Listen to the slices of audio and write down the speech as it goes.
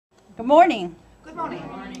Good morning. Good morning.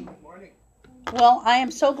 Good morning. Well, I am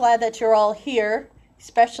so glad that you're all here,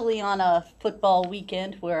 especially on a football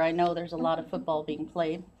weekend where I know there's a lot of football being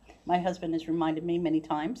played. My husband has reminded me many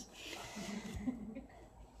times.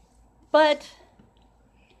 But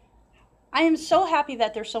I am so happy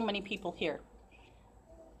that there's so many people here.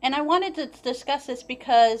 And I wanted to discuss this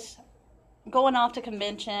because going off to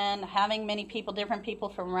convention, having many people, different people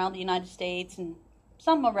from around the United States and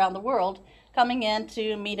some around the world coming in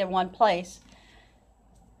to meet in one place.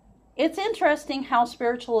 It's interesting how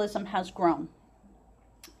spiritualism has grown.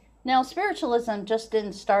 Now, spiritualism just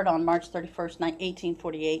didn't start on March 31st,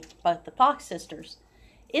 1848, but the Fox sisters.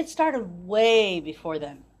 It started way before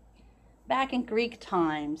then. Back in Greek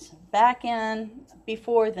times,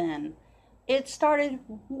 before then. It started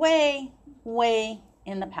way, way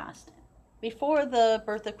in the past. Before the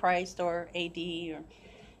birth of Christ or AD or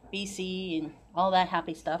BC and all that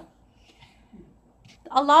happy stuff.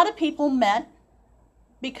 A lot of people met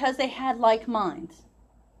because they had like minds.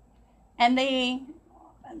 And they,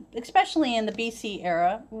 especially in the BC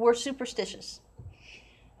era, were superstitious.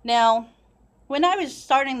 Now, when I was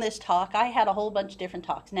starting this talk, I had a whole bunch of different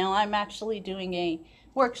talks. Now, I'm actually doing a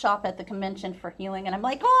workshop at the convention for healing. And I'm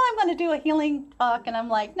like, I'm going to do a healing talk. And I'm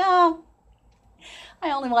like, no,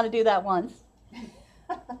 I only want to do that once.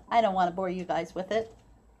 I don't want to bore you guys with it.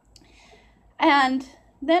 And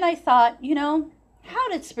then I thought, how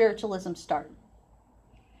did spiritualism start?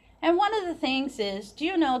 And one of the things is, do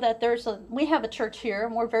you know that we have a church here,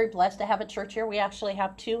 and we're very blessed to have a church here. We actually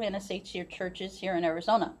have 2 NSH churches here in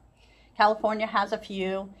Arizona. California has a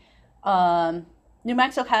few. New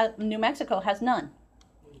Mexico has none.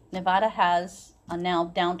 Nevada has now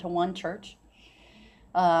down to 1 church.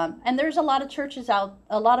 And there's a lot of places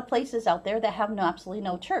out there that have absolutely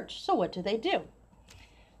no church. So what do?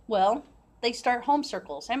 Well, they start home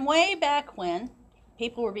circles. And way back when,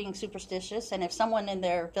 people were being superstitious, and if someone in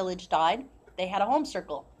their village died, they had a home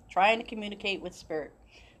circle, trying to communicate with spirit,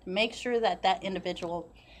 to make sure that that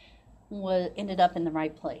individual ended up in the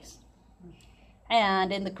right place.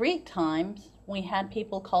 And in the Greek times, we had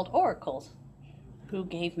people called oracles, who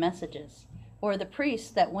gave messages, or the priests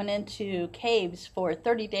that went into caves for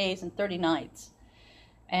 30 days and 30 nights,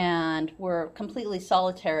 and were completely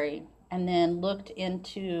solitary, and then looked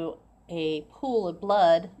into a pool of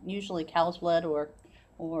blood, usually cow's blood or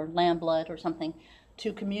lamb blood or something,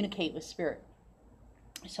 to communicate with spirit.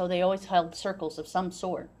 So they always held circles of some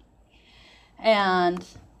sort. And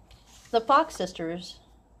the Fox sisters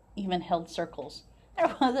even held circles.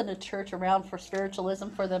 There wasn't a church around for spiritualism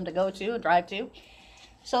for them to go to and drive to.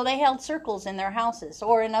 So they held circles in their houses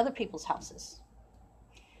or in other people's houses.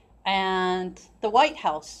 And the White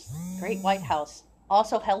House, Great White House,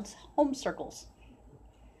 also held home circles.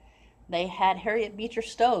 They had Harriet Beecher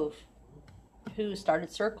Stowe, who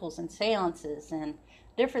started circles and seances and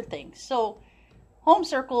different things. So home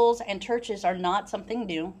circles and churches are not something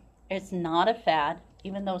new. It's not a fad,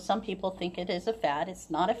 even though some people think it is a fad. It's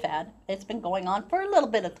not a fad. It's been going on for a little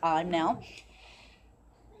bit of time now.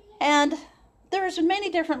 And there's many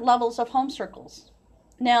different levels of home circles.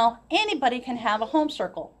 Now, anybody can have a home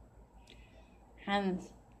circle. And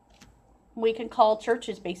we can call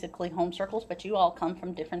churches basically home circles, but you all come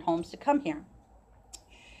from different homes to come here.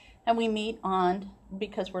 And we meet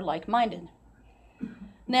because we're like-minded.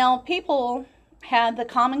 Now, people had the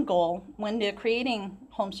common goal when they're creating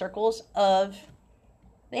home circles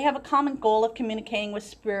they have a common goal of communicating with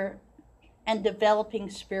spirit and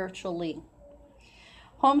developing spiritually.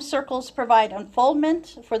 Home circles provide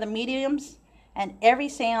unfoldment for the mediums, and every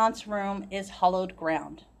seance room is hallowed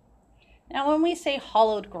ground. Now, when we say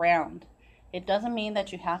hallowed ground, it doesn't mean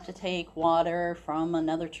that you have to take water from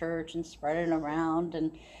another church and spread it around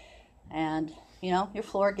and your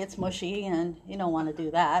floor gets mushy and you don't want to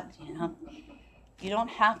do that, You don't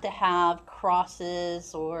have to have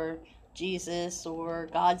crosses or Jesus or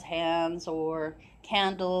God's hands or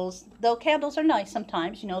candles, though candles are nice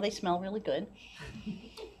sometimes, they smell really good.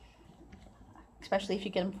 Especially if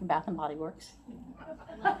you get them from Bath and Body Works.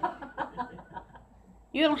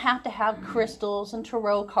 You don't have to have crystals and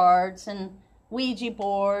tarot cards and Ouija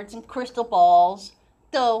boards and crystal balls,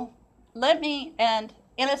 though and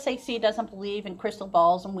NSAC doesn't believe in crystal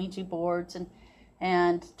balls and Ouija boards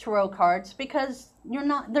and tarot cards because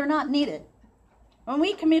they're not needed. When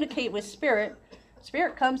we communicate with spirit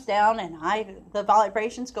comes down and the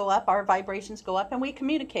vibrations go up, our vibrations go up, and we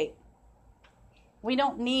communicate. We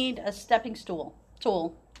don't need a stepping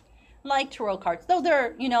tool like tarot cards. Though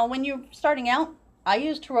when you're starting out, I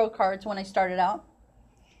used tarot cards when I started out.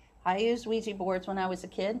 I used Ouija boards when I was a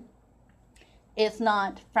kid. It's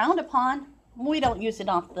not frowned upon. We don't use it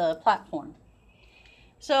off the platform.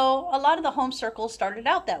 So a lot of the home circles started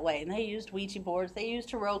out that way, and they used Ouija boards, they used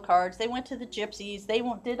tarot cards, they went to the gypsies, they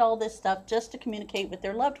did all this stuff just to communicate with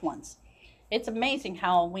their loved ones. It's amazing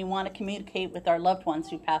how we want to communicate with our loved ones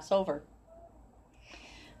who pass over.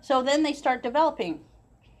 So then they start developing,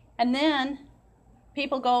 and then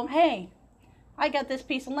people go, hey, I got this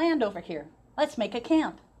piece of land over here. Let's make a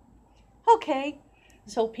camp. Okay.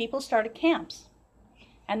 So people started camps,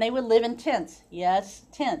 and they would live in tents. Yes,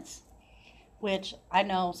 tents. Which I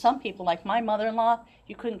know some people, like my mother-in-law,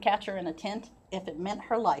 you couldn't catch her in a tent if it meant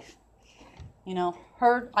her life. You know,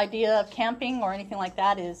 her idea of camping or anything like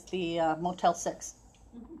that is the Motel 6.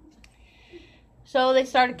 So they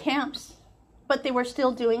started camps, but they were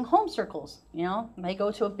still doing home circles. You know, they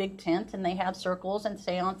go to a big tent and they have circles and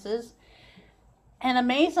seances. And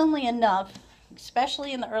amazingly enough,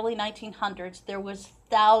 especially in the early 1900s, there was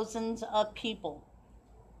thousands of people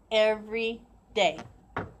every day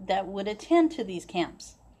that would attend to these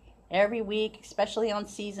camps. Every week, especially on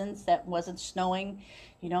seasons that wasn't snowing,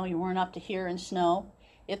 you know, you weren't up to here in snow.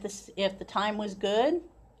 If the time was good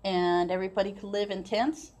and everybody could live in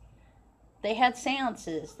tents, they had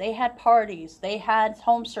seances, they had parties, they had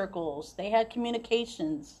home circles, they had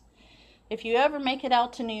communications. If you ever make it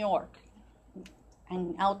out to New York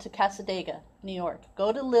and out to Cassadaga, New York,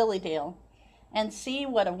 go to Lilydale and see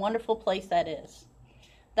what a wonderful place that is.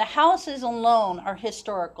 The houses alone are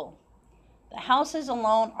historical. The houses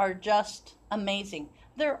alone are just amazing.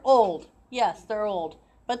 They're old. Yes, they're old.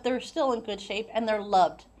 But they're still in good shape, and they're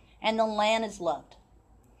loved. And the land is loved.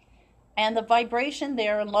 And the vibration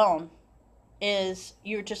there alone is,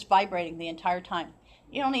 you're just vibrating the entire time.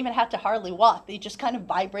 You don't even have to hardly walk. You just kind of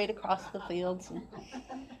vibrate across the fields.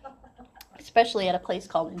 Especially at a place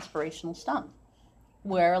called Inspirational Stump,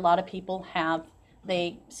 where a lot of people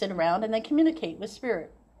they sit around and they communicate with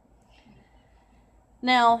spirit.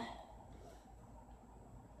 Now,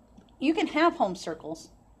 you can have home circles,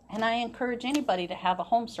 and I encourage anybody to have a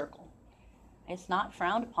home circle. It's not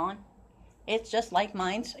frowned upon. It's just like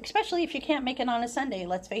mine, especially if you can't make it on a Sunday,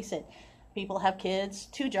 let's face it. People have kids,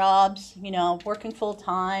 2 jobs, you know, working full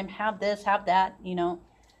time, have this, have that, you know.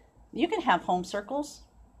 You can have home circles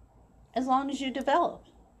as long as you develop,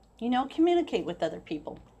 you know, communicate with other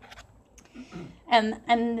people.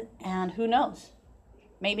 And who knows?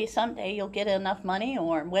 Maybe someday you'll get enough money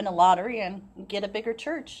or win a lottery and get a bigger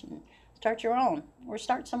church and start your own or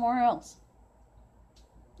start somewhere else.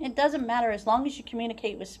 It doesn't matter as long as you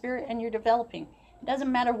communicate with spirit and you're developing. It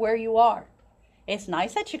doesn't matter where you are. It's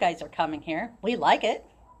nice that you guys are coming here. We like it.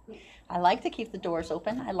 I like to keep the doors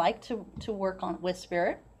open. I like to work with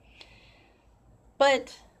spirit.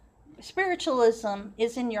 But spiritualism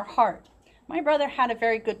is in your heart. My brother had a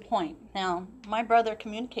very good point. Now, my brother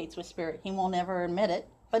communicates with spirit. He won't ever admit it,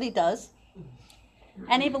 but he does.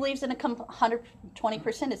 And he believes in 120%.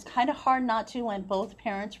 It's kind of hard not to when both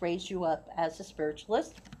parents raised you up as a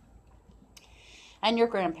spiritualist. And your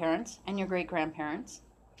grandparents and your great-grandparents.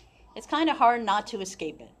 It's kind of hard not to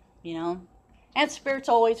escape it, you know. And spirit's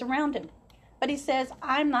always around him. But he says,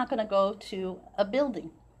 I'm not going to go to a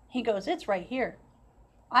building. He goes, it's right here.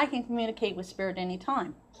 I can communicate with spirit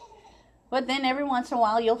anytime. But then every once in a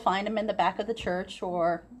while you'll find him in the back of the church,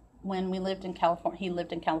 or when we lived in California, he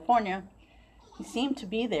lived in California, he seemed to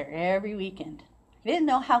be there every weekend. I didn't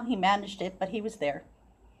know how he managed it, but he was there.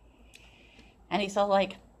 And he's all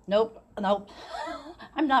like, nope,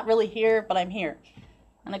 I'm not really here, but I'm here.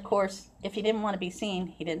 And of course, if he didn't want to be seen,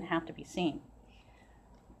 he didn't have to be seen.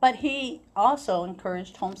 But he also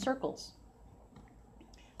encouraged home circles.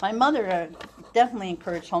 My mother definitely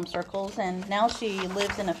encouraged home circles, and now she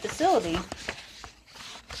lives in a facility,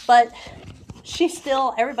 but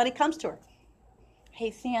everybody comes to her. Hey,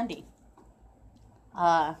 Sandy,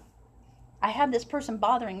 I had this person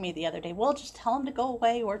bothering me the other day. Well, just tell them to go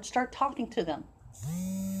away or start talking to them.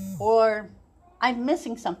 Or, I'm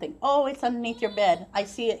missing something. Oh, it's underneath your bed. I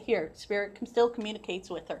see it here. Spirit still communicates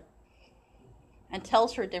with her and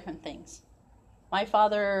tells her different things. My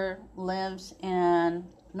father lives in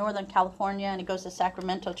Northern California, and he goes to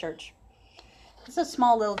Sacramento Church. It's a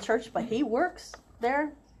small little church, but he works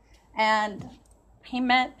there. And he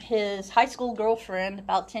met his high school girlfriend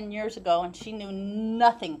about 10 years ago, and she knew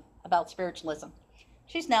nothing about spiritualism.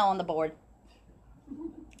 She's now on the board.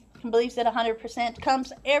 He believes it 100%,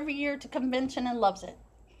 comes every year to convention and loves it.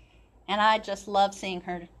 And I just love seeing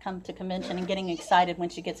her come to convention and getting excited when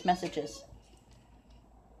she gets messages.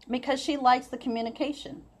 Because she likes the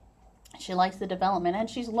communication. She likes the development, and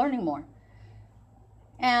she's learning more.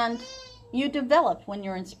 And you develop when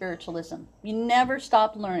you're in spiritualism. You never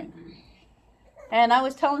stop learning. And I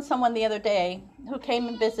was telling someone the other day who came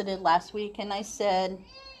and visited last week, and I said,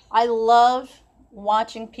 I love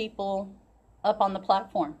watching people up on the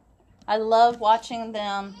platform. I love watching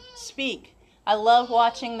them speak. I love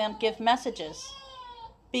watching them give messages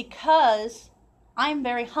because I'm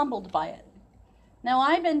very humbled by it. Now,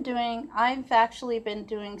 I've actually been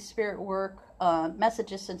doing spirit work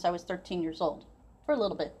messages since I was 13 years old, for a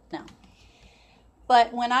little bit now.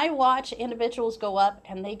 But when I watch individuals go up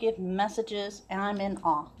and they give messages, and I'm in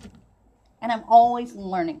awe. And I'm always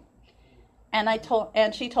learning. And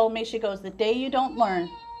she told me, she goes, the day you don't learn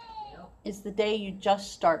is the day you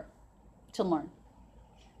just start to learn.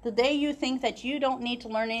 The day you think that you don't need to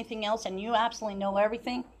learn anything else and you absolutely know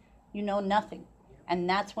everything, you know nothing. And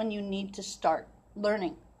that's when you need to start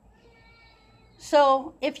learning.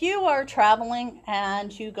 So if you are traveling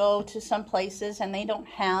and you go to some places and they don't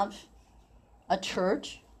have a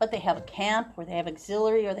church, but they have a camp or they have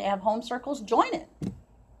auxiliary or they have home circles, join it.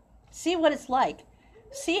 See what it's like.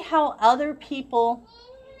 See how other people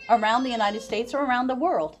around the United States or around the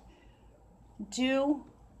world do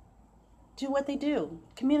what they do.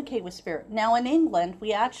 Communicate with spirit. Now in England,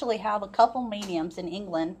 we actually have a couple mediums in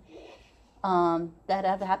England that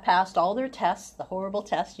have passed all their tests, the horrible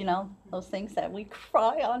tests, those things that we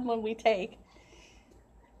cry on when we take.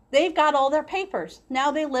 They've got all their papers. Now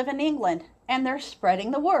they live in England and they're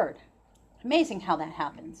spreading the word. Amazing how that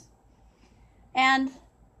happens. And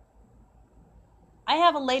I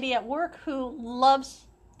have a lady at work who loves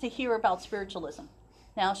to hear about spiritualism.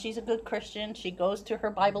 Now, she's a good Christian. She goes to her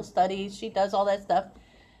Bible studies. She does all that stuff.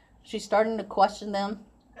 She's starting to question them.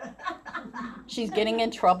 She's getting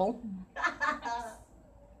in trouble.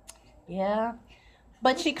 Yeah.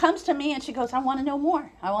 But she comes to me and she goes, I want to know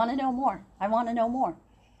more. I want to know more. I want to know more.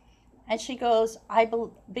 And she goes,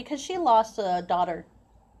 because she lost a daughter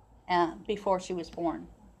before she was born.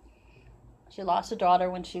 She lost a daughter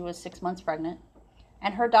when she was 6 months pregnant.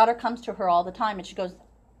 And her daughter comes to her all the time and she goes,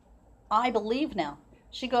 I believe now.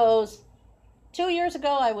 She goes, 2 years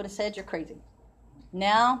ago I would have said you're crazy.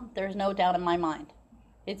 Now there's no doubt in my mind.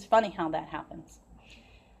 It's funny how that happens.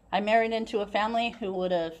 I married into a family who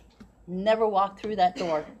would have never walked through that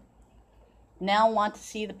door. Now want to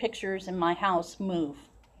see the pictures in my house move.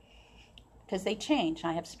 Because they change.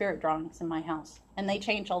 I have spirit drawings in my house. And they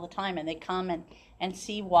change all the time and they come and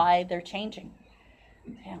see why they're changing.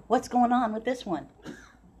 Yeah, what's going on with this one?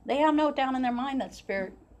 They have no doubt in their mind that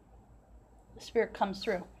the spirit comes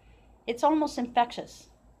through. It's almost infectious.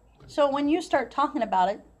 So when you start talking about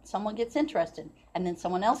it, someone gets interested, and then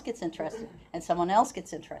someone else gets interested, and someone else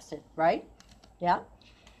gets interested, right? Yeah.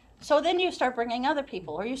 So then you start bringing other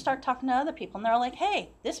people, or you start talking to other people, and they're like, hey,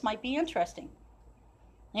 this might be interesting.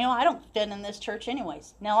 I don't fit in this church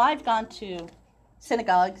anyways. Now, I've gone to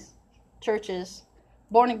synagogues, churches,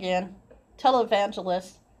 born again,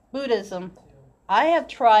 televangelists, Buddhism. I have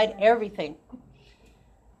tried everything.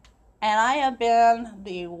 And I have been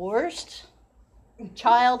the worst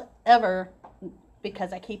child ever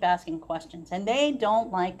because I keep asking questions. And they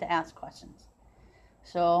don't like to ask questions.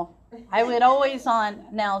 So I would always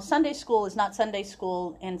now Sunday school is not Sunday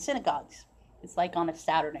school in synagogues. It's like on a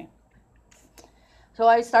Saturday. So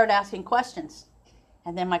I started asking questions.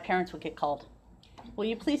 And then my parents would get called. Will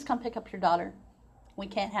you please come pick up your daughter? We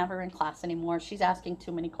can't have her in class anymore. She's asking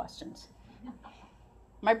too many questions.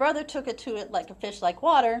 My brother took it to it like a fish like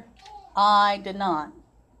water. I did not.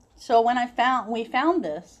 So when we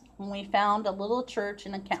found a little church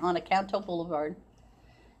on a Canto Boulevard,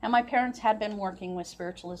 and my parents had been working with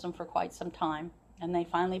spiritualism for quite some time, and they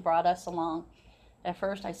finally brought us along. At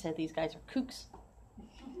first I said, these guys are kooks.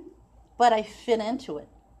 But I fit into it.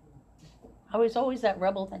 I was always that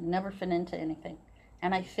rebel that never fit into anything.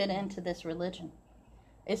 And I fit into this religion.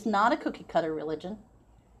 It's not a cookie cutter religion.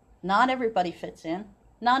 Not everybody fits in.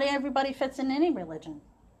 Not everybody fits in any religion.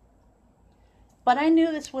 But I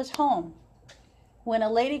knew this was home when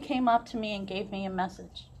a lady came up to me and gave me a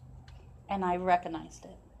message. And I recognized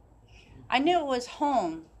it. I knew it was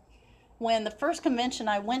home when the first convention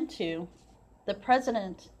I went to, the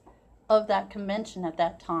president of that convention at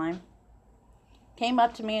that time came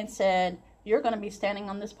up to me and said, you're going to be standing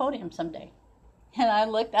on this podium someday. And I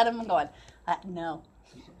looked at him and going, no.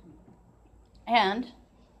 And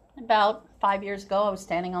about 5 years ago, I was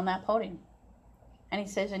standing on that podium. And he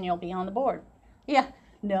says, and you'll be on the board. Yeah,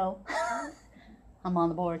 no. I'm on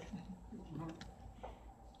the board.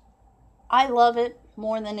 I love it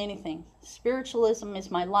more than anything. Spiritualism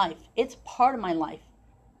is my life. It's part of my life.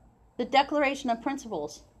 The Declaration of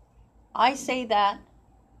Principles. I say that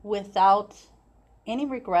without any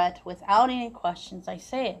regret, without any questions. I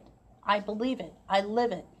say it. I believe it. I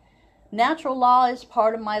live it. Natural law is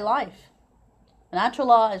part of my life. Natural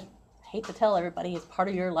law is, I hate to tell everybody, is part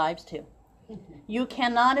of your lives too. You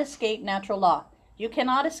cannot escape natural law. You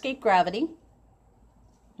cannot escape gravity.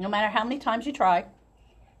 No matter how many times you try,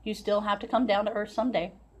 you still have to come down to earth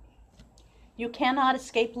someday. You cannot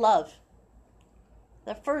escape love.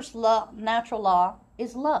 The first natural law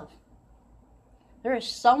is love. There is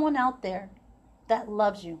someone out there that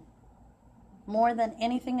loves you more than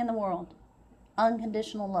anything in the world.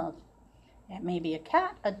 Unconditional love. It may be a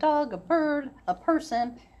cat, a dog, a bird, a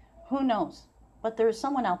person, who knows? But there is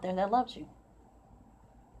someone out there that loves you.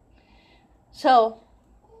 So,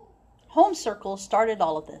 home circles started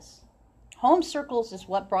all of this. Home circles is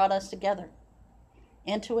what brought us together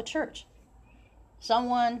into a church.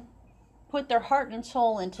 Someone put their heart and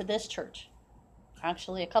soul into this church.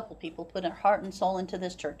 Actually, a couple people put their heart and soul into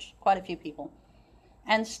this church. Quite a few people.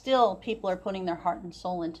 And still, people are putting their heart and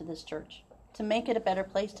soul into this church to make it a better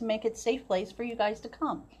place, to make it a safe place for you guys to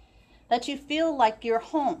come. That you feel like you're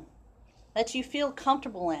home. That you feel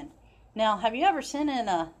comfortable in. Now, have you ever seen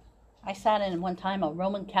I sat in one time a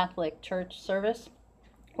Roman Catholic church service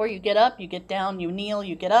where you get up, you get down, you kneel,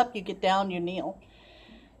 you get up, you get down, you kneel.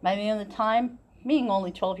 By the end of the time, being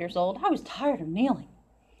only 12 years old, I was tired of kneeling.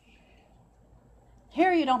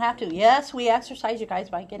 Here you don't have to. Yes, we exercise you guys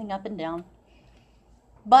by getting up and down.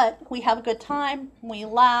 But we have a good time, we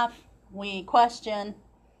laugh, we question,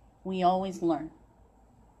 we always learn.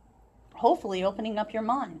 Hopefully opening up your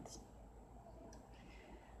minds.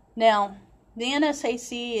 Now, the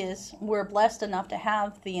NSAC we're blessed enough to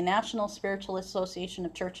have the National Spiritualist Association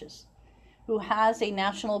of Churches, who has a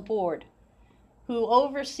national board, who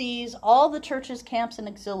oversees all the churches, camps, and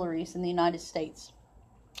auxiliaries in the United States.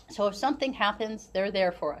 So if something happens, they're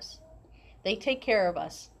there for us. They take care of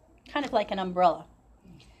us, kind of like an umbrella.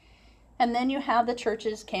 And then you have the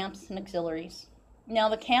churches, camps, and auxiliaries. Now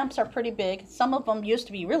the camps are pretty big. Some of them used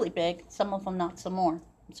to be really big, some of them not so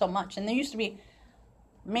much. And there used to be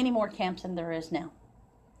many more camps than there is now.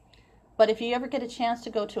 But if you ever get a chance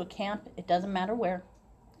to go to a camp, it doesn't matter where,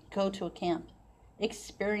 go to a camp.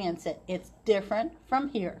 Experience it. It's different from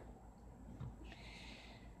here.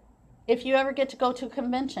 If you ever get to go to a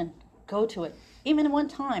convention, go to it. Even one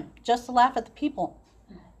time, just to laugh at the people.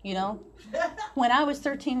 You know, when I was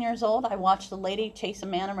 13 years old, I watched a lady chase a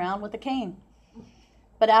man around with a cane.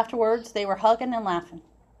 But afterwards, they were hugging and laughing.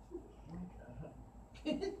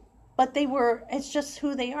 But it's just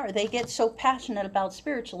who they are. They get so passionate about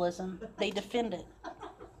spiritualism, they defend it,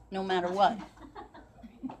 no matter what.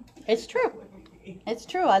 It's true. It's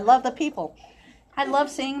true. I love the people. I love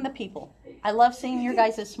seeing the people. I love seeing your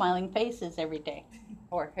guys' smiling faces every day,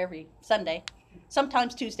 or every Sunday.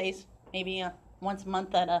 Sometimes Tuesdays, maybe once a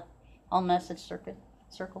month at a all-message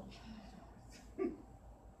circle.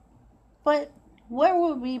 But where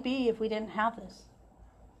would we be if we didn't have this?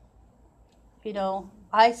 You know,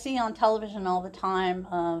 I see on television all the time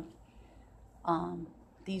of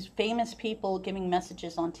these famous people giving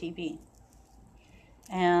messages on TV.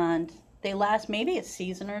 And they last maybe a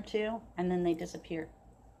season or two, and then they disappear.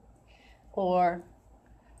 Or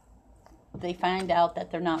they find out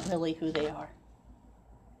that they're not really who they are.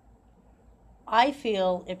 I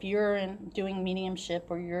feel if you're doing mediumship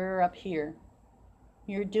or you're up here,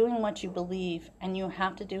 you're doing what you believe, and you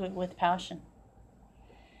have to do it with passion.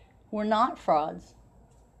 We're not frauds.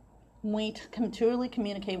 We can truly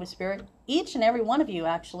communicate with Spirit. Each and every one of you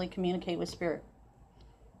actually communicate with Spirit.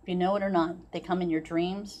 If you know it or not, they come in your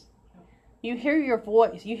dreams. You hear your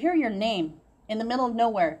voice. You hear your name in the middle of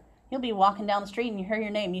nowhere. You'll be walking down the street and you hear your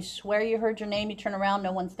name. You swear you heard your name. You turn around,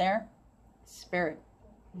 no one's there. Spirit.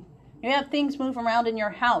 You have things move around in your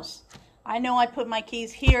house. I know I put my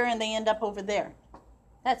keys here and they end up over there.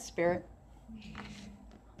 That's Spirit.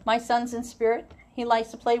 My son's in Spirit. He likes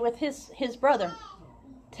to play with his brother.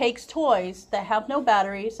 Takes toys that have no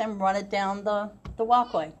batteries and run it down the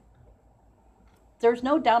walkway. There's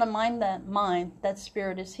no doubt in my mind that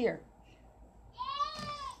Spirit is here.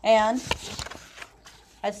 And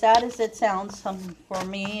as sad as it sounds for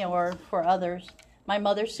me or for others, my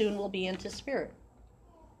mother soon will be into Spirit.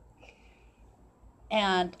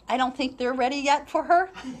 And I don't think they're ready yet for her.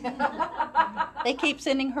 They keep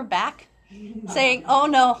sending her back, saying, oh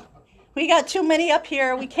no, we got too many up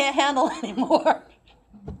here, we can't handle anymore.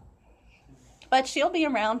 But she'll be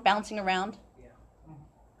around, bouncing around,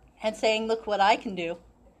 and saying, look what I can do.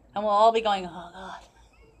 And we'll all be going, oh God.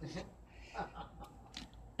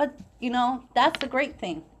 But, you know, that's the great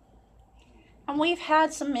thing. And we've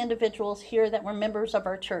had some individuals here that were members of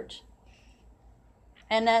our church.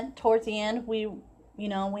 And then towards the end, we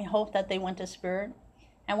hope that they went to Spirit.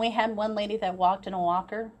 And we had one lady that walked in a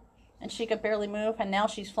walker, and she could barely move, and now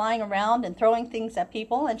she's flying around and throwing things at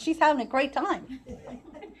people, and she's having a great time.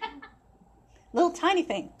 Little tiny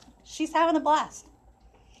thing. She's having a blast.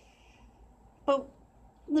 But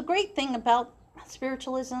the great thing about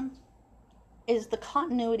spiritualism is the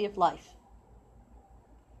continuity of life.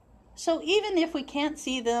 So even if we can't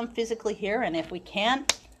see them physically here, and if we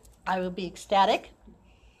can't, I will be ecstatic,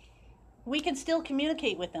 we can still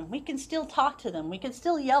communicate with them. We can still talk to them. We can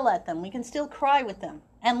still yell at them. We can still cry with them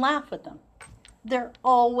and laugh with them. They're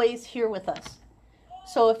always here with us.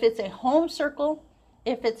 So if it's a home circle,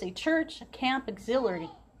 if it's a church, a camp, auxiliary,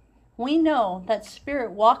 we know that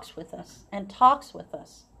Spirit walks with us and talks with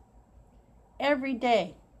us every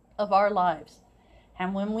day of our lives.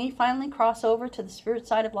 And when we finally cross over to the Spirit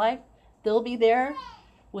side of life, they'll be there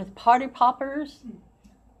with party poppers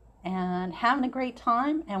and having a great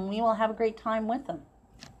time, and we will have a great time with them.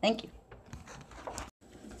 Thank you.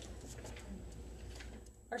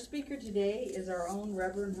 Our speaker today is our own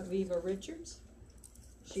Reverend Aviva Richards.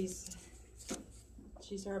 She's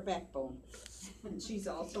our backbone. And she's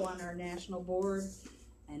also on our national board,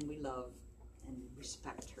 and we love and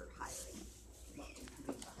respect her highly. Welcome,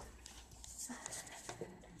 Aviva.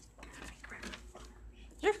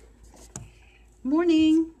 Sure.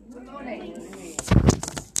 Morning. Good morning.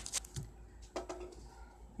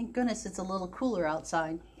 Thank goodness it's a little cooler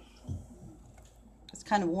outside. It's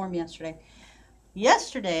kind of warm yesterday.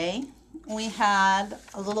 Yesterday, we had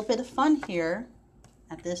a little bit of fun here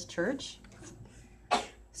at this church.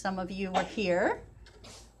 Some of you were here.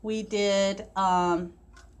 We did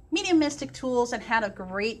medium mystic tools and had a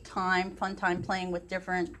great time, fun time playing with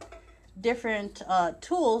different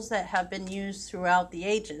tools that have been used throughout the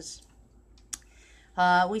ages.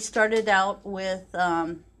 We started out with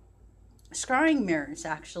scrying mirrors,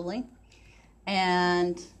 actually,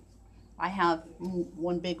 and I have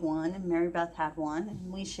one big one, and Mary Beth had one,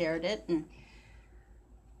 and we shared it. And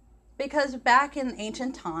because back in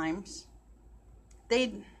ancient times,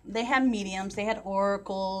 they had mediums, they had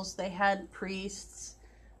oracles, they had priests,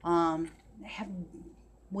 they had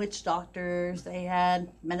witch doctors, they had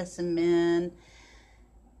medicine men,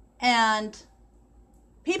 and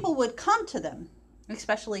people would come to them,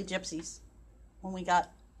 especially gypsies, when we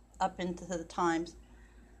got up into the times.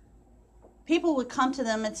 People would come to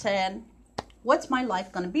them and say, what's my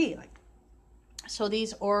life going to be like? So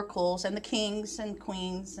these oracles and the kings and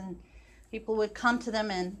queens and people would come to them,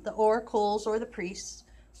 and the oracles or the priests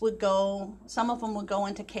would go, some of them would go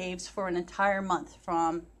into caves for an entire month,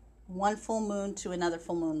 from one full moon to another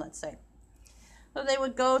full moon, let's say. So they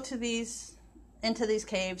would go to into these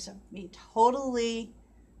caves and be totally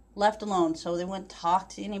left alone. So they wouldn't talk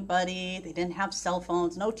to anybody. They didn't have cell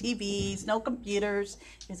phones, no TVs, no computers.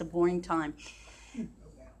 It was a boring time.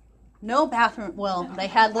 No bathroom. Well, they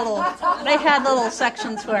had little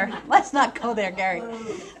sections where, let's not go there, Gary.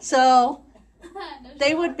 So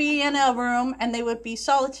they would be in a room and they would be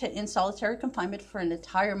in solitary confinement for an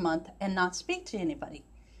entire month and not speak to anybody.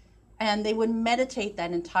 And they would meditate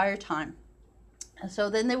that entire time. And so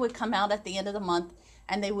then they would come out at the end of the month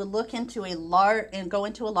and they would look into go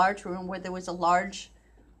into a large room where there was a large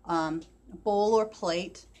bowl or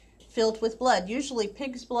plate filled with blood, usually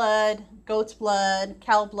pig's blood, goat's blood,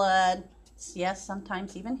 cow blood, yes,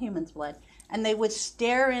 sometimes even human's blood. And they would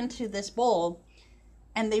stare into this bowl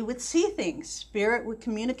and they would see things. Spirit would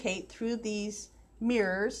communicate through these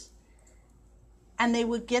mirrors and they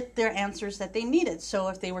would get their answers that they needed. So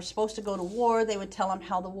if they were supposed to go to war, they would tell them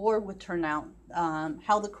how the war would turn out,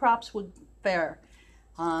 how the crops would fare,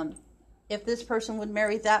 if this person would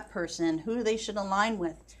marry that person, who they should align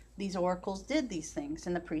with. These oracles did these things,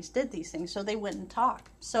 and the priests did these things, so they wouldn't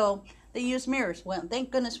talk. So they used mirrors. Well,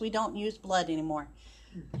 thank goodness we don't use blood anymore.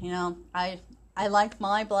 You know, I like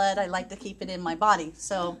my blood. I like to keep it in my body.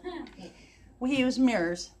 So we use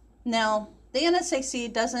mirrors. Now, the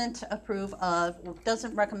NSAC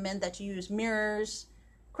doesn't recommend that you use mirrors,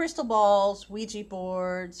 crystal balls, Ouija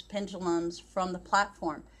boards, pendulums from the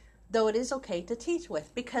platform, though it is okay to teach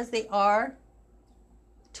with, because they are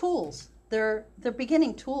tools. They're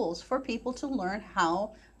beginning tools for people to learn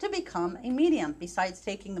how to become a medium, besides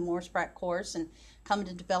taking the Morse Pratt course and coming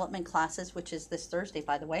to development classes, which is this Thursday,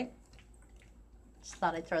 by the way. Just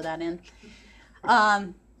thought I'd throw that in.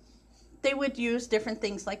 They would use different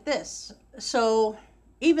things like this. So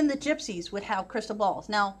even the gypsies would have crystal balls.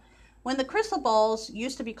 Now, when the crystal balls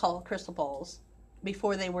used to be called crystal balls,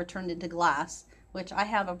 before they were turned into glass, which I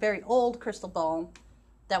have a very old crystal ball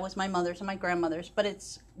that was my mother's and my grandmother's, but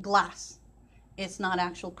it's glass. It's not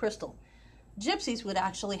actual crystal. Gypsies would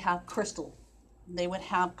actually have crystal. They would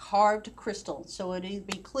have carved crystal. So it would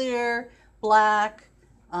be clear, black,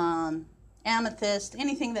 amethyst,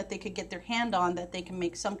 anything that they could get their hand on that they can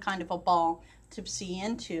make some kind of a ball to see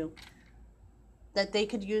into, that they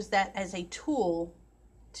could use that as a tool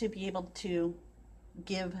to be able to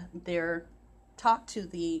give their talk to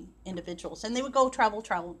the individuals, and they would go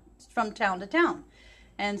travel from town to town.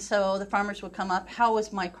 And so the farmers would come up, how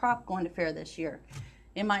is my crop going to fare this year?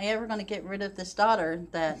 Am I ever going to get rid of this daughter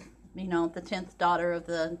that, the 10th daughter of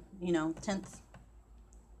the, 10th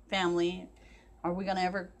family? Are we going to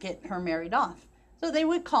ever get her married off? So they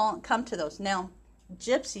would come to those. Now,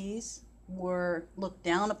 gypsies were looked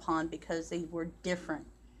down upon because they were different.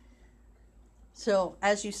 So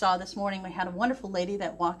as you saw this morning, we had a wonderful lady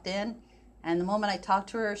that walked in, and the moment I talked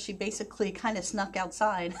to her, she basically kind of snuck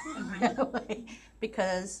outside and ran away,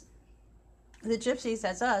 because the gypsies,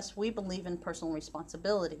 as us, we believe in personal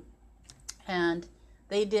responsibility. And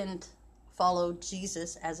they didn't follow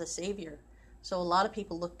Jesus as a savior. So a lot of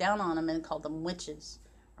people looked down on them and called them witches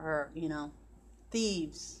or,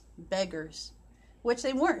 thieves, beggars, which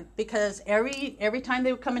they weren't, because every time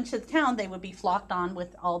they would come into the town, they would be flocked on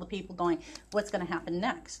with all the people going, what's going to happen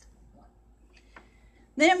next?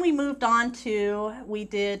 Then we moved on to, we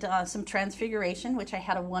did some transfiguration, which I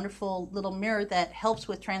had a wonderful little mirror that helps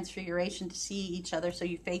with transfiguration to see each other. So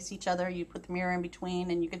you face each other, you put the mirror in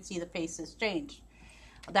between, and you can see the faces change.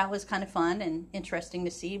 That was kind of fun and interesting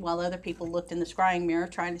to see, while other people looked in the scrying mirror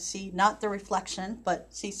trying to see not the reflection,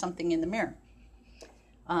 but see something in the mirror.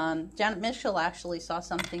 Janet Mitchell actually saw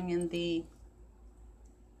something in the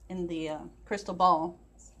crystal ball.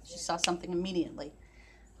 She saw something immediately.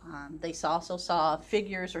 They also saw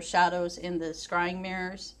figures or shadows in the scrying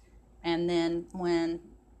mirrors, and then when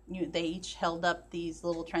they each held up these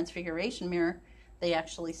little transfiguration mirror, they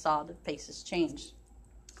actually saw the faces change.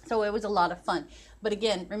 So it was a lot of fun. But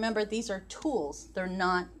again, remember, these are tools. They're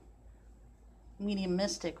not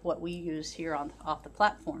mediumistic, what we use here off the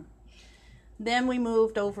platform. Then we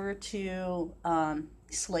moved over to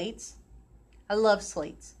slates. I love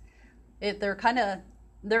slates.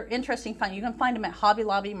 They're interesting fun. You can find them at Hobby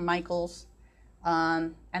Lobby, Michael's,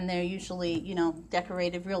 and they're usually,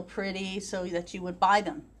 decorated real pretty so that you would buy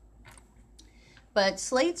them. But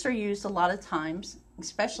slates are used a lot of times,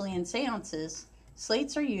 especially in seances.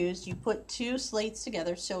 Slates are used, you put two slates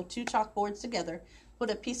together, so two chalkboards together,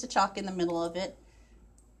 put a piece of chalk in the middle of it.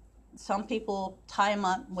 Some people tie them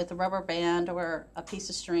up with a rubber band or a piece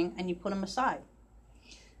of string, and you put them aside.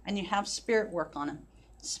 And you have spirit work on them.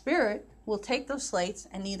 Spirit will take those slates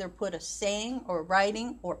and either put a saying or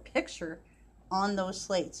writing or picture on those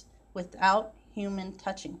slates without human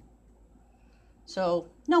touching. So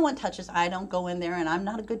no one touches. I don't go in there, and I'm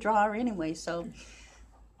not a good drawer anyway, so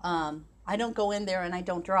I don't go in there and I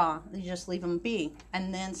don't draw. You just leave them be,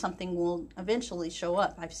 and then something will eventually show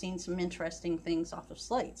up. I've seen some interesting things off of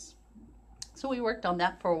slates. So we worked on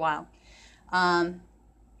that for a while.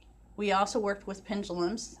 We also worked with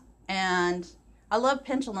pendulums, and I love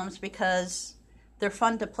pendulums because they're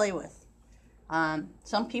fun to play with.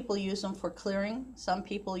 Some people use them for clearing. Some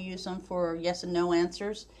people use them for yes and no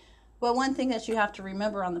answers. But one thing that you have to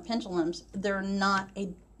remember on the pendulums, they're not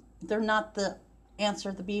the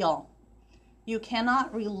answer, the be-all. You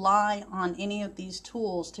cannot rely on any of these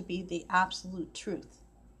tools to be the absolute truth.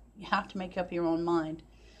 You have to make up your own mind.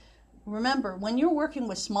 Remember, when you're working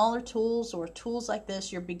with smaller tools or tools like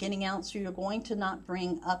this, you're beginning out, so you're going to not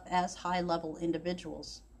bring up as high-level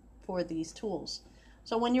individuals for these tools.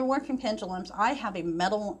 So when you're working pendulums, I have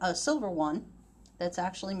a silver one that's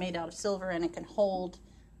actually made out of silver, and it can hold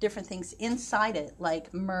different things inside it,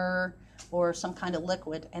 like myrrh or some kind of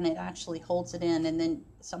liquid, and it actually holds it in, and then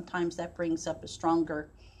sometimes that brings up a stronger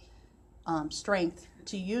strength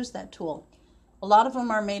to use that tool. A lot of them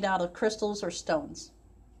are made out of crystals or stones,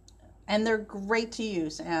 and they're great to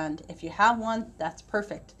use, and if you have one, that's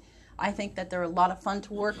perfect. I think that they're a lot of fun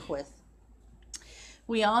to work with.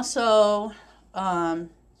 We also,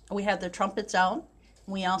 we had the trumpets out.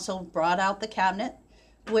 We also brought out the cabinet,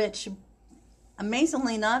 which,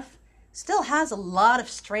 amazingly enough, still has a lot of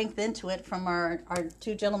strength into it from our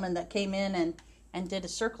two gentlemen that came in and did a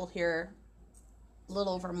circle here a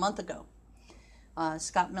little over a month ago,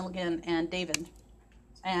 Scott Milligan and David.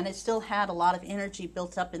 And it still had a lot of energy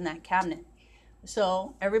built up in that cabinet.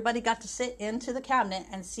 So everybody got to sit into the cabinet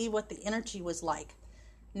and see what the energy was like.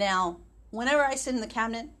 Now, whenever I sit in the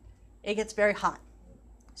cabinet, it gets very hot.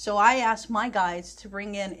 So I asked my guys to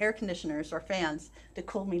bring in air conditioners or fans to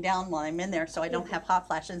cool me down while I'm in there, so I don't have hot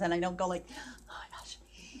flashes and I don't go like, oh my gosh.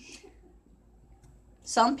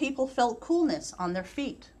 Some people felt coolness on their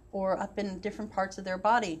feet or up in different parts of their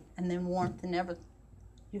body, and then warmth and everything.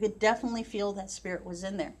 You could definitely feel that spirit was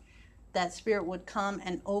in there. That spirit would come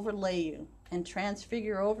and overlay you and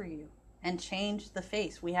transfigure over you and change the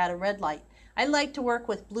face. We had a red light. I like to work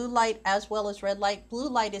with blue light as well as red light. Blue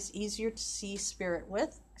light is easier to see spirit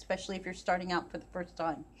with, especially if you're starting out for the first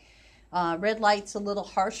time. Red light's a little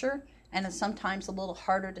harsher, and it's sometimes a little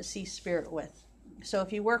harder to see spirit with. So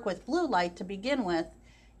if you work with blue light to begin with,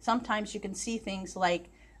 sometimes you can see things like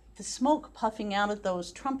the smoke puffing out of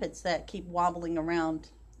those trumpets that keep wobbling around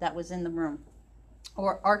that was in the room,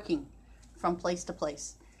 or arcing from place to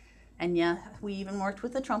place. And yeah, we even worked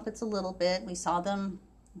with the trumpets a little bit. We saw them,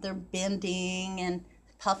 they're bending and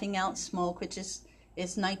puffing out smoke, which is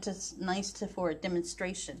nice for a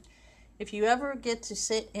demonstration. If you ever get to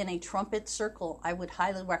sit in a trumpet circle, I would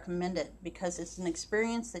highly recommend it, because it's an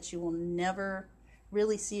experience that you will never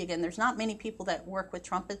really see again. There's not many people that work with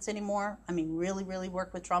trumpets anymore. I mean, really, really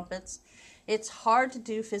work with trumpets. It's hard to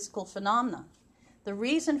do physical phenomena. The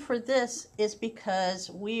reason for this is because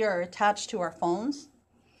we are attached to our phones,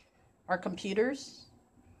 our computers,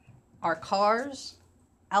 our cars,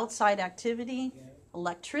 outside activity,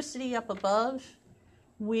 electricity up above.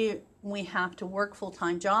 We have to work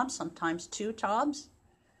full-time jobs, sometimes 2 jobs.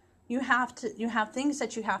 You have things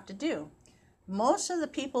that you have to do. Most of the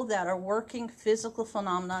people that are working physical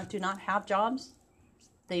phenomena do not have jobs.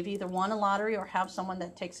 They've either won a lottery or have someone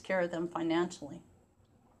that takes care of them financially.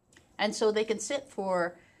 And so they can sit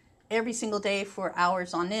for every single day for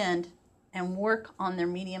hours on end and work on their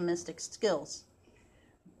mediumistic skills.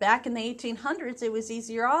 Back in the 1800s, it was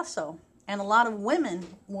easier also. And a lot of women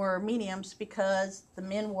were mediums because the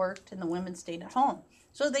men worked and the women stayed at home.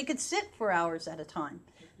 So they could sit for hours at a time.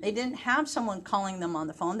 They didn't have someone calling them on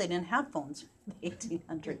the phone. They didn't have phones in the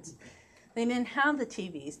 1800s. They didn't have the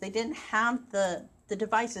TVs. They didn't have the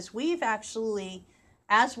devices. We've actually,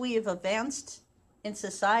 as we have advanced in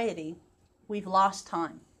society, we've lost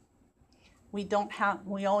time.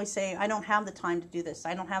 We always say, I don't have the time to do this.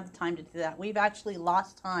 I don't have the time to do that. We've actually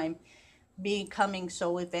lost time becoming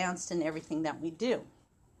so advanced in everything that we do.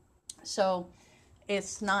 So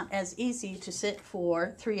it's not as easy to sit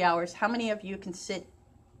for 3 hours. How many of you can sit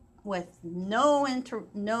with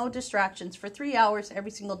no distractions for 3 hours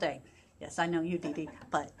every single day? Yes, I know you, Dee Dee,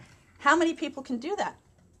 but how many people can do that?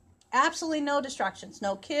 Absolutely no distractions,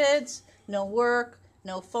 no kids, no work,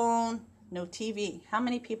 no phone, no TV. How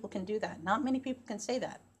many people can do that? Not many people can say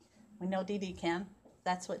that. We know Dee Dee can.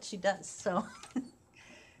 That's what she does. So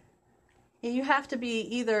you have to be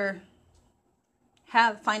either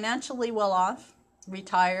have financially well off,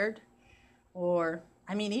 retired, or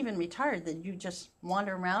even retired, that you just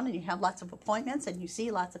wander around and you have lots of appointments and you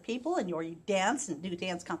see lots of people, and you dance and do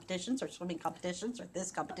dance competitions or swimming competitions or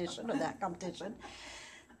this competition or that competition.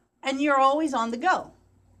 And you're always on the go.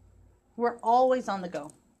 We're always on the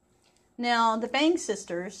go. Now, the Bang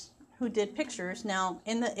sisters who did pictures, now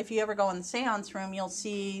if you ever go in the seance room, you'll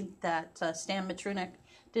see that Stan Matrunik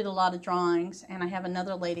did a lot of drawings, and I have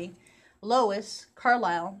another lady, Lois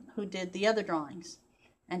Carlisle, who did the other drawings.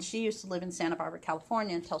 And she used to live in Santa Barbara,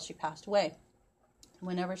 California until she passed away.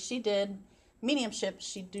 Whenever she did mediumship,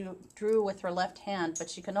 she drew with her left hand, but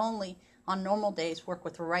she could only, on normal days, work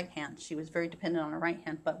with her right hand. She was very dependent on her right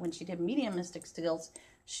hand, but when she did mediumistic skills,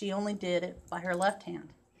 she only did it by her left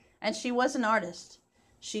hand. And she was an artist.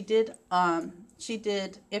 She did,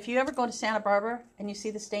 if you ever go to Santa Barbara and you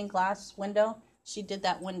see the stained glass window, she did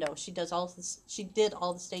that window. She did all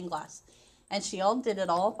the stained glass. And she did it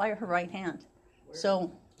all by her right hand. Where?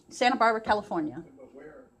 So, Santa Barbara, California.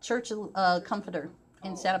 Church of Comforter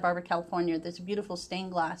in Santa Barbara, California. There's a beautiful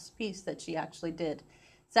stained glass piece that she actually did.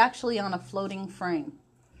 It's actually on a floating frame.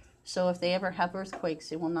 So if they ever have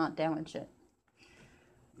earthquakes, it will not damage it.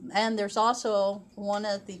 And there's also one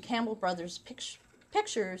of the Campbell Brothers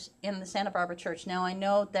pictures in the Santa Barbara church. Now, I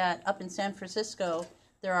know that up in San Francisco,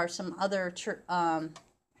 there are some other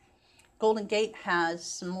Golden Gate has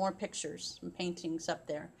some more pictures, some paintings up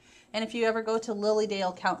there. And if you ever go to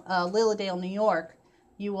Lilydale, New York,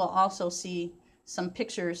 you will also see some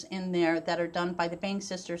pictures in there that are done by the Bang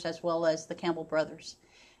sisters as well as the Campbell brothers.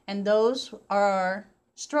 And those are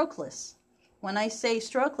strokeless. When I say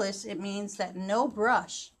strokeless, it means that no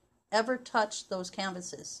brush ever touched those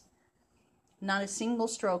canvases. Not a single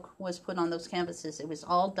stroke was put on those canvases. It was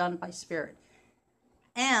all done by spirit.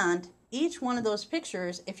 And each one of those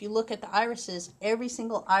pictures, if you look at the irises, every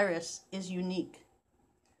single iris is unique.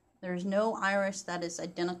 There's no iris that is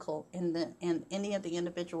identical in any of the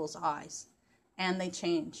individual's eyes. And they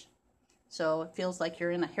change. So it feels like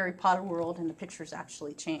you're in a Harry Potter world and the pictures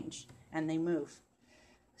actually change and they move.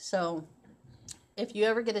 So if you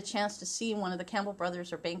ever get a chance to see one of the Campbell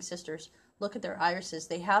brothers or Bang sisters, look at their irises.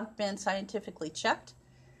 They have been scientifically checked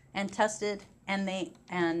and tested, and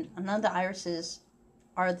none of the irises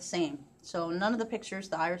are the same. So none of the pictures,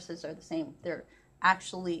 the irises are the same. They're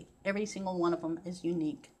actually, every single one of them is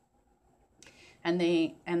unique. And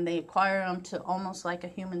they acquire them to almost like a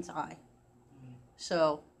human's eye.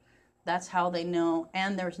 So That's how they know.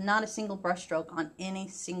 And there's not a single brush stroke on any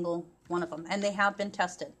single one of them. And they have been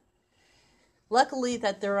tested. Luckily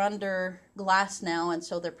that they're under glass now, and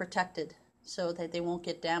so they're protected so that they won't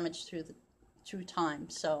get damaged through time.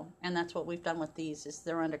 So, and that's what we've done with these, is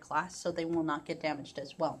they're under glass, so they will not get damaged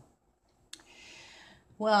as well.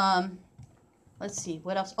 Well, let's see,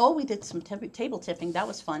 what else? Oh, we did some table tipping. That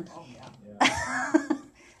was fun. Oh, yeah.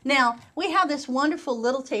 Now, we have this wonderful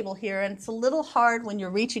little table here, and it's a little hard when you're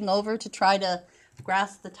reaching over to try to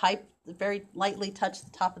grasp very lightly touch the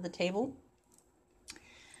top of the table.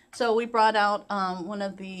 So we brought out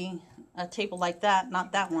a table like that,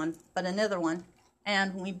 not that one, but another one,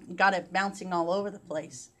 and we got it bouncing all over the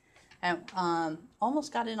place. And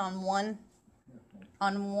almost got it on one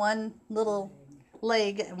little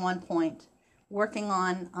leg at one point, working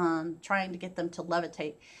on trying to get them to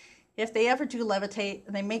levitate. If they ever do levitate,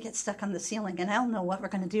 they may get stuck on the ceiling, and I don't know what we're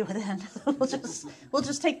going to do with it. we'll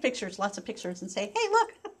just take pictures, lots of pictures, and say, hey,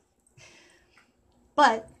 look.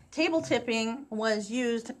 But table tipping was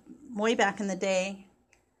used way back in the day.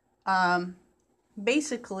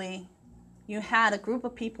 Basically, you had a group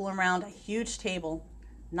of people around a huge table,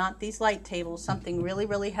 not these light tables, something really,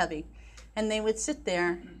 really heavy, and they would sit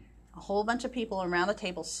there, a whole bunch of people around the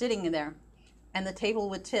table sitting there, and the table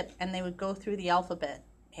would tip, and they would go through the alphabet.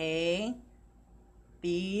 A,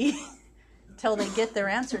 B, till they get their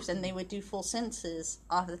answers, and they would do full sentences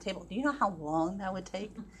off the table. Do you know how long that would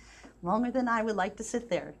take? Longer than I would like to sit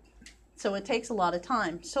there. So it takes a lot of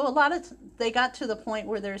time. So they got to the point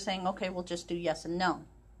where they're saying, okay, we'll just do yes and no.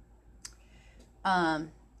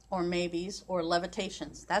 Or maybes, or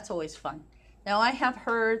levitations. That's always fun. Now, I have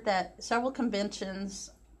heard that several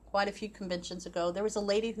conventions, quite a few conventions ago, there was a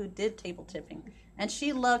lady who did table tipping, and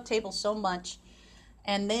she loved tables so much.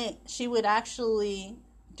 And she would actually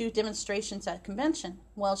do demonstrations at convention.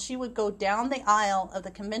 Well, she would go down the aisle of the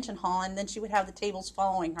convention hall, and then she would have the tables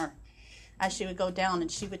following her as she would go down, and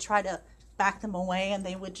she would try to back them away, and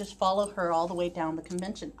they would just follow her all the way down the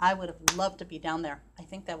convention. I would have loved to be down there. I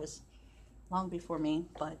think that was long before me,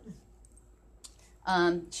 but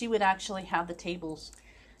she would actually have the tables.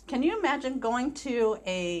 Can you imagine going to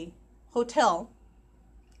a hotel,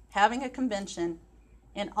 having a convention,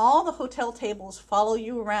 and all the hotel tables follow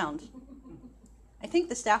you around? I think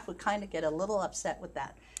the staff would kind of get a little upset with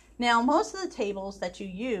that. Now, most of the tables that you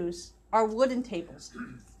use are wooden tables.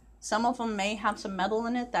 Some of them may have some metal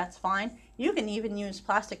in it. That's fine. You can even use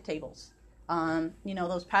plastic tables.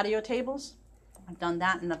 Those patio tables? I've done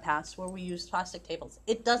that in the past where we used plastic tables.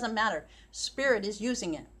 It doesn't matter. Spirit is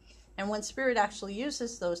using it. And when Spirit actually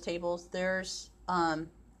uses those tables, there's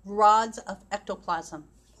rods of ectoplasm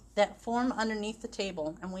that form underneath the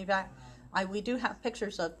table, and we do have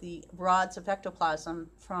pictures of the rods of ectoplasm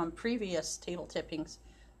from previous table tippings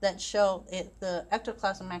that show the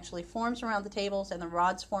ectoplasm actually forms around the tables, and the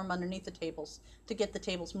rods form underneath the tables to get the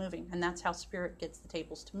tables moving, and that's how Spirit gets the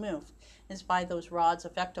tables to move, is by those rods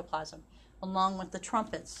of ectoplasm, along with the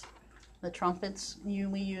trumpets. The trumpets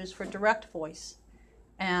we use for direct voice,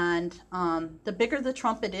 and the bigger the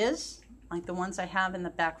trumpet is, like the ones I have in the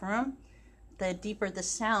back room, the deeper the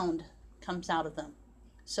sound comes out of them.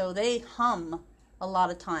 So they hum a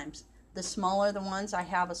lot of times. The smaller the ones, I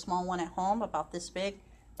have a small one at home about this big,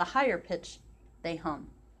 the higher pitch they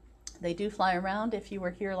hum. They do fly around. If you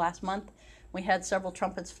were here last month, we had several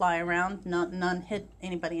trumpets fly around. None hit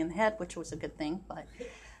anybody in the head, which was a good thing, but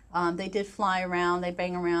they did fly around, they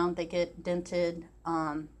bang around, they get dented.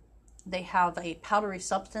 They have a powdery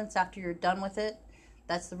substance after you're done with it.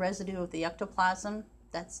 That's the residue of the ectoplasm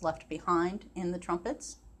that's left behind in the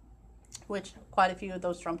trumpets, which quite a few of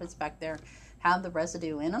those trumpets back there have the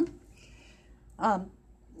residue in them.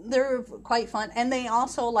 They're quite fun, and they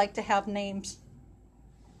also like to have names.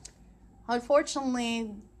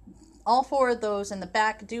 Unfortunately, all four of those in the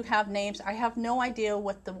back do have names. I have no idea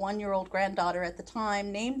what the 1-year-old granddaughter at the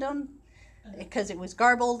time named them, because it was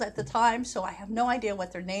garbled at the time, so I have no idea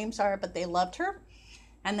what their names are, but they loved her,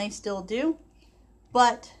 and they still do.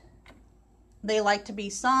 But they like to be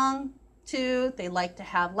sung to. They like to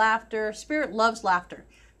have laughter. Spirit loves laughter.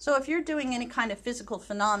 So if you're doing any kind of physical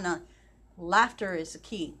phenomena, laughter is the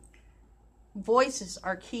key. Voices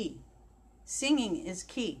are key. Singing is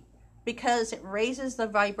key because it raises the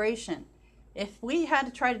vibration. If we had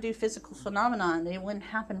to try to do physical phenomena, it wouldn't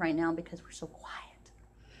happen right now because we're so quiet.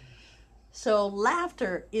 So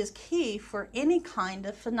laughter is key for any kind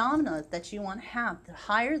of phenomena that you want to have. The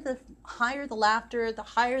higher the laughter, the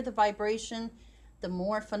higher the vibration, the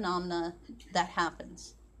more phenomena that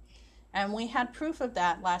happens. And we had proof of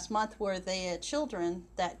that last month where they had children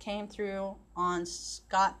that came through on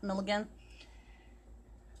Scott Milligan.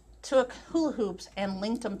 took hula hoops and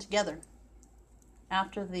linked them together.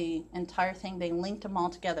 After the entire thing, they linked them all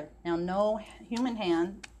together. Now, no human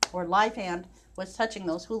hand or live hand was touching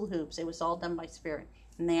those hula hoops. It was all done by spirit.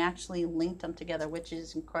 And they actually linked them together, which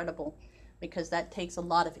is incredible because that takes a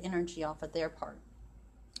lot of energy off of their part.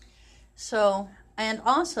 So, and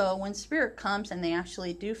also when spirit comes and they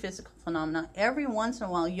actually do physical phenomena, every once in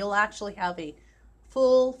a while you'll actually have a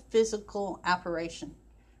full physical apparition,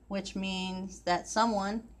 which means that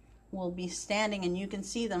someone will be standing and you can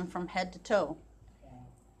see them from head to toe.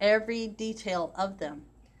 Every detail of them.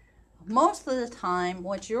 Most of the time,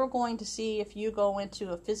 what you're going to see if you go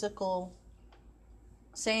into a physical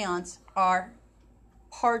seance are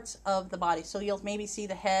parts of the body. So you'll maybe see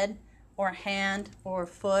the head or a hand or a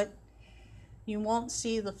foot. You won't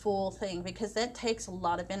see the full thing because that takes a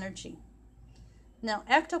lot of energy. Now,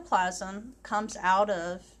 ectoplasm comes out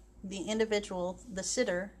of the individual, the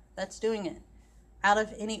sitter that's doing it, out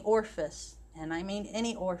of any orifice. And I mean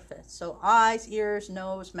any orifice. So eyes, ears,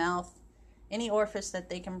 nose, mouth, any orifice that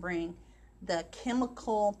they can bring. The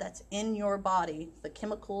chemical that's in your body, the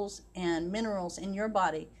chemicals and minerals in your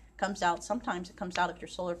body comes out. Sometimes it comes out of your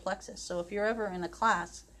solar plexus. So if you're ever in a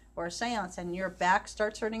class or a seance and your back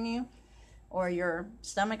starts hurting you or your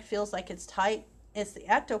stomach feels like it's tight, it's the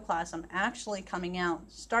ectoplasm actually coming out,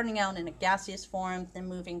 starting out in a gaseous form, then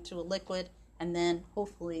moving to a liquid, and then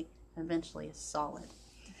hopefully eventually a solid.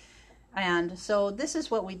 And so this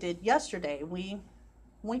is what we did yesterday. We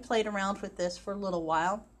played around with this for a little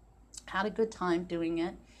while, had a good time doing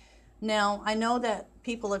it. Now, I know that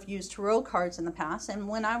people have used tarot cards in the past, and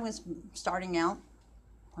when I was starting out,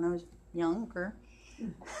 when I was younger,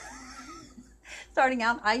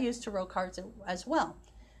 I used tarot cards as well.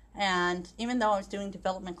 And even though I was doing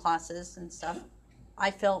development classes and stuff,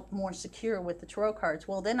 I felt more secure with the tarot cards.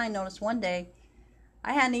 Well, then I noticed one day,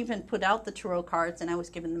 I hadn't even put out the tarot cards and I was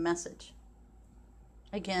given the message.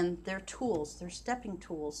 Again, they're tools, they're stepping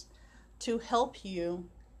tools to help you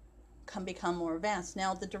become more advanced.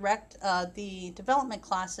 Now, the development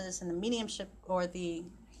classes and the mediumship or the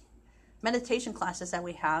meditation classes that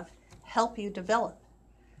we have help you develop.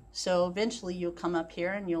 So eventually you'll come up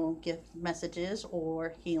here and you'll give messages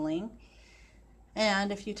or healing.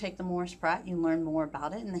 And if you take the Morris Pratt, you learn more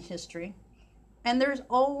about it and the history. And there's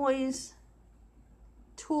always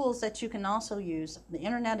tools that you can also use. The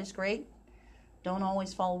internet is great. Don't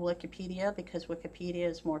always follow Wikipedia because Wikipedia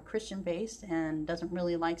is more Christian based and doesn't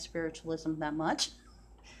really like spiritualism that much.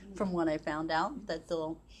 From what I found out, that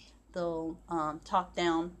they'll talk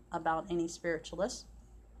down about any spiritualists.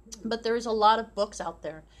 But there's a lot of books out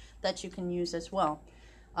there that you can use as well.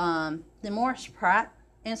 The Morris Pratt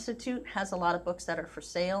Institute has a lot of books that are for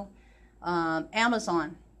sale.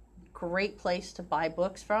 Amazon, great place to buy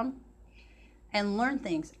books from and learn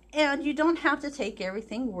things. And you don't have to take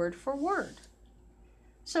everything word for word.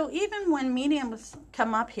 So even when mediums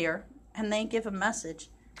come up here and they give a message,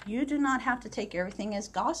 you do not have to take everything as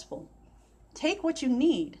gospel. Take what you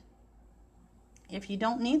need. If you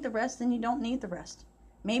don't need the rest, then you don't need the rest.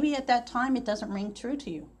 Maybe at that time it doesn't ring true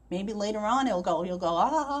to you. Maybe later on you'll go,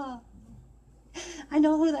 I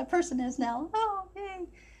know who that person is now. Oh, yay.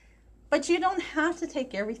 But you don't have to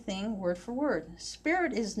take everything word for word.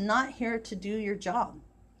 Spirit is not here to do your job.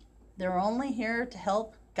 They're only here to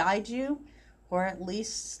help guide you or at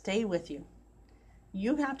least stay with you.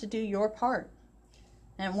 You have to do your part.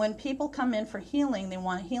 And when people come in for healing, they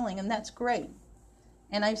want healing, and that's great.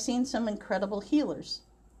 And I've seen some incredible healers.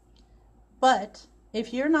 But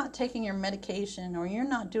if you're not taking your medication or you're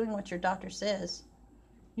not doing what your doctor says,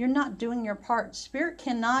 you're not doing your part. Spirit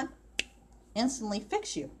cannot instantly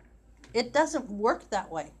fix you. It doesn't work that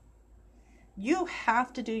way. You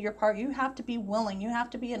have to do your part. You have to be willing. You have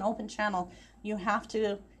to be an open channel. You have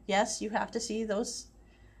to, yes, you have to see those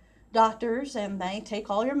doctors and they take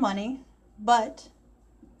all your money. But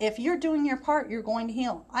if you're doing your part, you're going to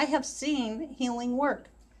heal. I have seen healing work.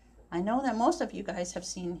 I know that most of you guys have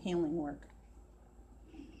seen healing work.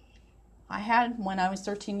 I had, when I was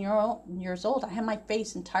 13 years old, I had my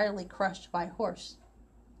face entirely crushed by a horse.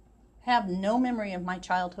 I have no memory of my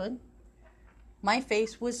childhood. My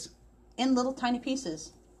face was in little tiny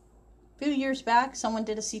pieces. A few years back, someone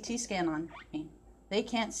did a CT scan on me. They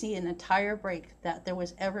can't see an entire break, that there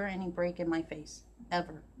was ever any break in my face.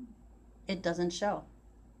 Ever. It doesn't show.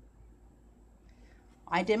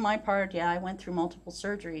 I did my part. Yeah, I went through multiple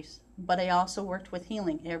surgeries, but I also worked with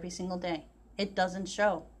healing every single day. It doesn't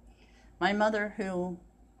show. My mother, who,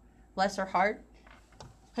 bless her heart,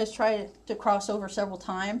 has tried to cross over several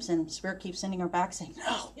times, and Spirit keeps sending her back saying,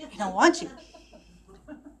 no, I don't want you.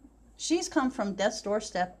 She's come from death's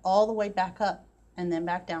doorstep all the way back up, and then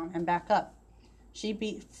back down and back up. She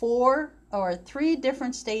beat 3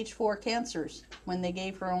 different stage 4 cancers when they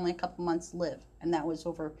gave her only a couple months to live. And that was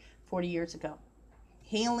over 40 years ago.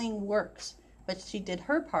 Healing works, but she did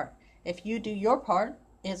her part. If you do your part,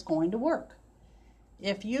 it's going to work.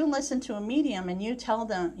 If you listen to a medium and you tell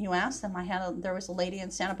them, you ask them, there was a lady in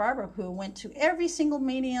Santa Barbara who went to every single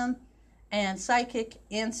medium and psychic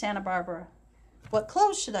in Santa Barbara. What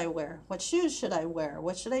clothes should I wear? What shoes should I wear?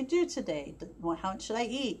 What should I do today? How should I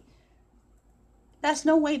eat? That's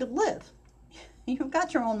no way to live. You've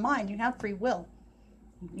got your own mind. You have free will.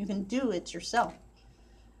 You can do it yourself.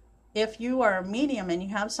 If you are a medium and you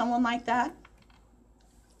have someone like that,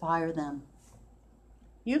 fire them.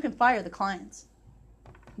 You can fire the clients.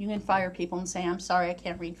 You can fire people and say, I'm sorry, I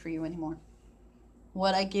can't read for you anymore.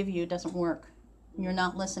 What I give you doesn't work. You're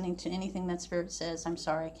not listening to anything that Spirit says. I'm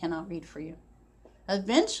sorry, I cannot read for you.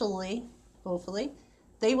 Eventually, hopefully,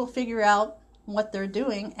 they will figure out what they're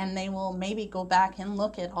doing, and they will maybe go back and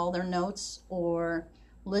look at all their notes or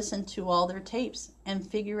listen to all their tapes and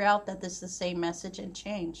figure out that this is the same message and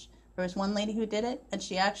change. There was one lady who did it, and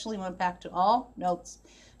she actually went back to all notes.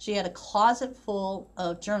 She had a closet full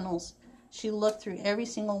of journals. She looked through every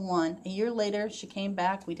single one. A year later, she came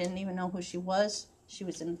back. We didn't even know who she was. She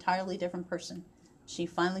was an entirely different person. She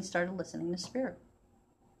finally started listening to Spirit.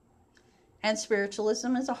 And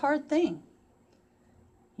spiritualism is a hard thing.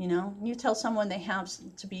 You know, you tell someone they have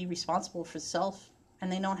to be responsible for self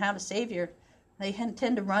and they don't have a savior, they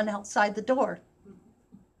tend to run outside the door.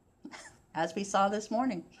 As we saw this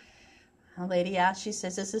morning. A lady asked, she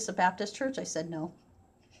says, is this a Baptist church? I said, no.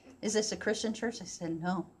 Is this a Christian church? I said,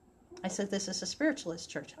 no. I said, this is a spiritualist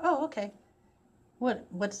church. Oh, okay. What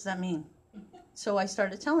does that mean? So I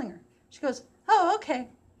started telling her. She goes, oh, okay.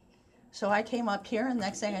 So I came up here, and the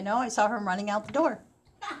next thing I know, I saw her running out the door.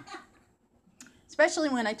 Especially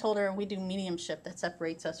when I told her we do mediumship that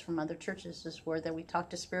separates us from other churches, is where that we talk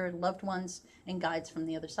to spirit, loved ones, and guides from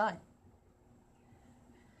the other side.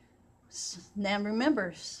 Now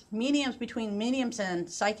remember, between mediums and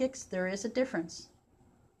psychics, there is a difference.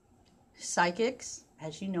 Psychics,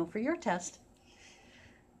 as you know for your test,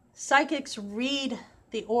 psychics read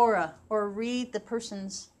the aura or read the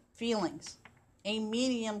person's feelings. A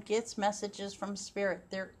medium gets messages from spirit.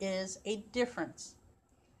 There is a difference.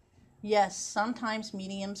 Yes, sometimes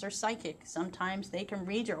mediums are psychic. Sometimes they can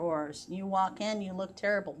read your auras. You walk in, you look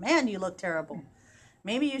terrible. Man, you look terrible.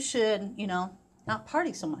 Maybe you should, not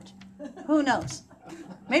party so much. Who knows?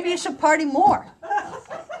 Maybe you should party more.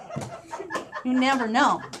 You never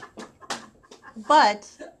know. But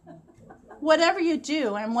whatever you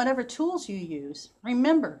do and whatever tools you use,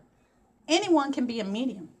 remember, anyone can be a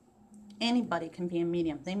medium. Anybody can be a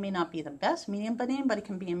medium. They may not be the best medium, but anybody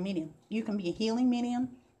can be a medium. You can be a healing medium.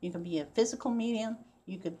 You can be a physical medium.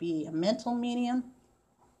 You could be a mental medium.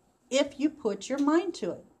 If you put your mind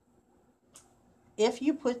to it. If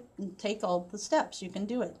you take all the steps, you can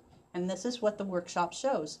do it. And this is what the workshop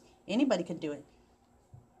shows. Anybody can do it.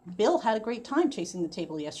 Bill had a great time chasing the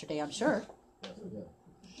table yesterday, I'm sure.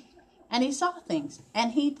 And he saw things.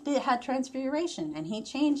 And he had transfiguration. And he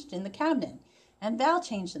changed in the cabinet. And Val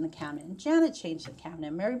changed in the cabinet. And Janet changed in the cabinet.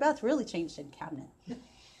 And Mary Beth really changed in the cabinet.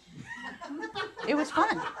 It was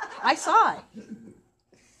fun. I saw it.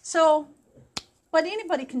 So, but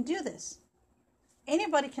anybody can do this.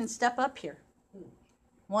 Anybody can step up here.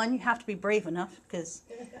 One, you have to be brave enough, because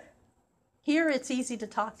here it's easy to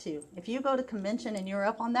talk to. If you go to convention and you're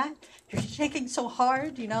up on that, you're shaking so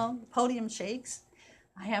hard, the podium shakes.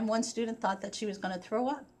 I had one student thought that she was going to throw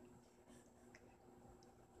up.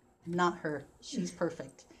 Not her. She's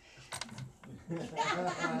perfect.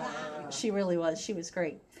 She really was. She was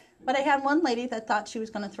great. But I had one lady that thought she was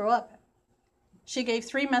going to throw up. She gave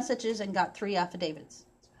 3 messages and got 3 affidavits,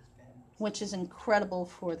 which is incredible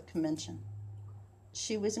for the convention.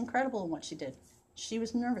 She was incredible in what she did. She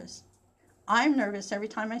was nervous. I'm nervous every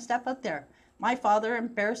time I step up there. My father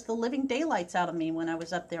embarrassed the living daylights out of me when I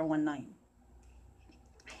was up there one night.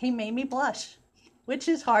 He made me blush, which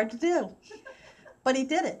is hard to do. But he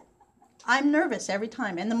did it. I'm nervous every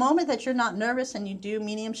time. And the moment that you're not nervous and you do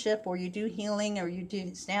mediumship or you do healing or you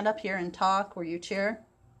do stand up here and talk or you chair,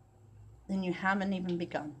 then you haven't even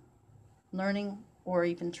begun learning or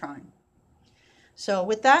even trying. So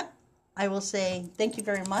with that, I will say thank you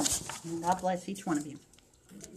very much, and God bless each one of you.